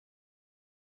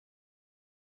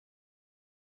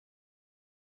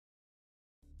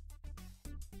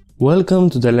Welcome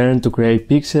to the Learn to Create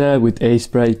Pixel Art with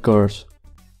Aseprite course.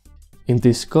 In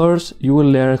this course, you will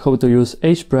learn how to use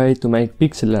Aseprite to make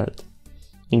pixel art,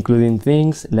 including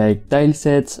things like tile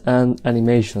sets and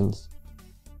animations.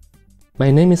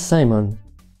 My name is Simon.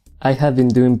 I have been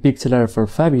doing pixel art for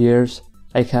 5 years.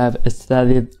 I have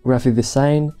studied graphic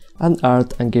design and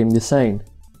art and game design.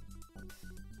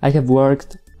 I have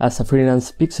worked as a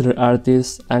freelance pixel art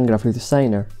artist and graphic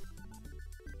designer.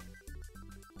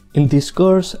 In this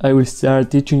course, I will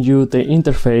start teaching you the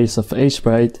interface of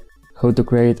Aseprite, how to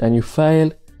create a new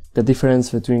file, the difference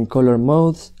between color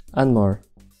modes, and more.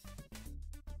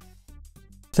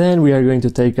 Then we are going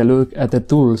to take a look at the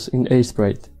tools in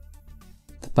Aseprite,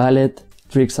 the palette,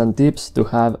 tricks and tips to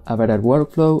have a better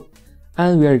workflow,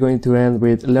 and we are going to end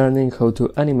with learning how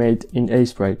to animate in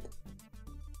Aseprite.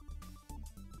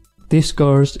 This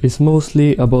course is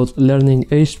mostly about learning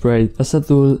Aseprite as a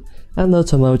tool and not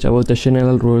so much about the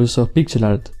general rules of pixel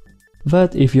art.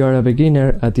 But if you are a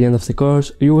beginner, at the end of the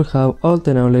course you will have all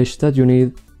the knowledge that you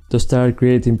need to start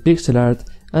creating pixel art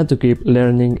and to keep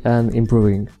learning and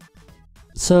improving.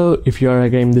 So if you are a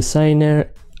game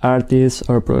designer, artist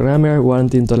or programmer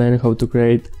wanting to learn how to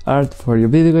create art for your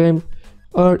video game,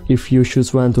 or if you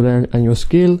just want to learn a new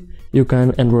skill, you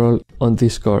can enroll on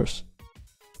this course.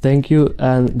 Thank you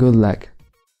and good luck!